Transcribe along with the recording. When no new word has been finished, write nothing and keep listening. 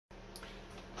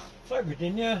Hi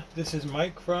Virginia, this is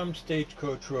Mike from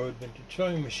Stagecoach Road Vintage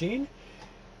Sewing Machine,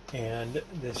 and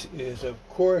this is of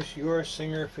course your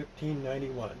Singer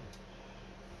 1591.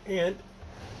 And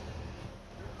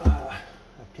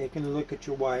I've taken a look at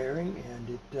your wiring, and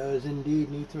it does indeed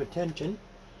need some attention.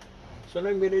 So what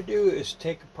I'm going to do is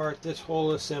take apart this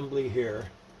whole assembly here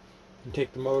and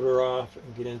take the motor off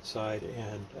and get inside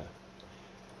and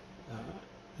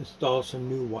install some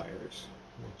new wires.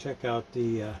 We'll check out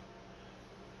the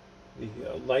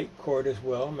light cord as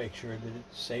well, make sure that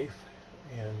it's safe,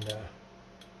 and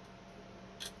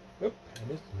and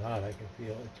it's not, I can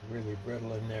feel it's really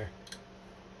brittle in there. It's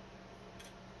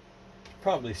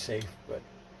probably safe, but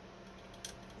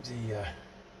the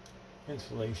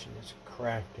insulation is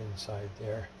cracked inside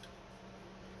there.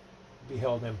 Be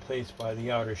held in place by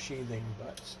the outer sheathing,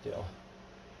 but still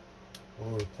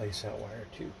we'll replace that wire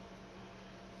too.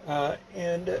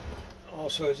 And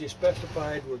also, as you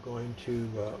specified, we're going to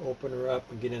open her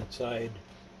up and get inside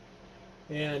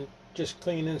and just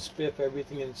clean and spiff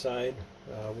everything inside.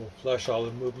 We'll flush all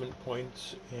the movement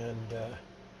points and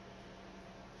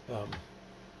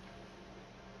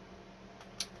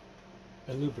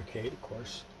lubricate, of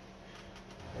course.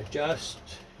 Adjust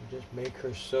and just make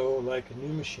her sew like a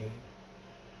new machine.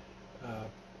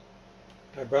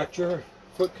 I brought your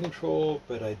foot control,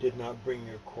 but I did not bring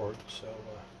your cord, so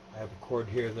I have a cord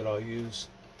here that I'll use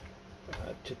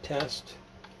to test,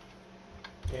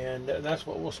 and that's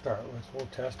what we'll start with. We'll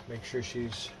test, make sure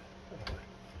she's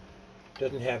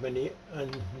doesn't have any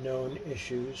unknown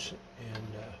issues,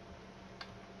 and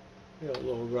a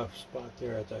little rough spot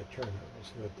there as I turn it. We'll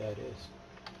see what that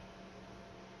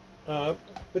is.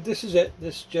 But this is it.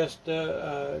 This is just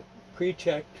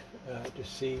pre-checked to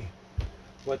see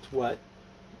what's what,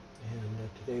 and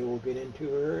today we'll get into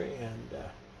her and we'll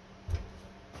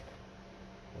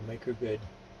make her good.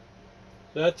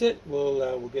 So that's it.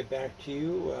 We'll get back to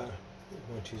you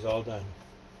when she's all done.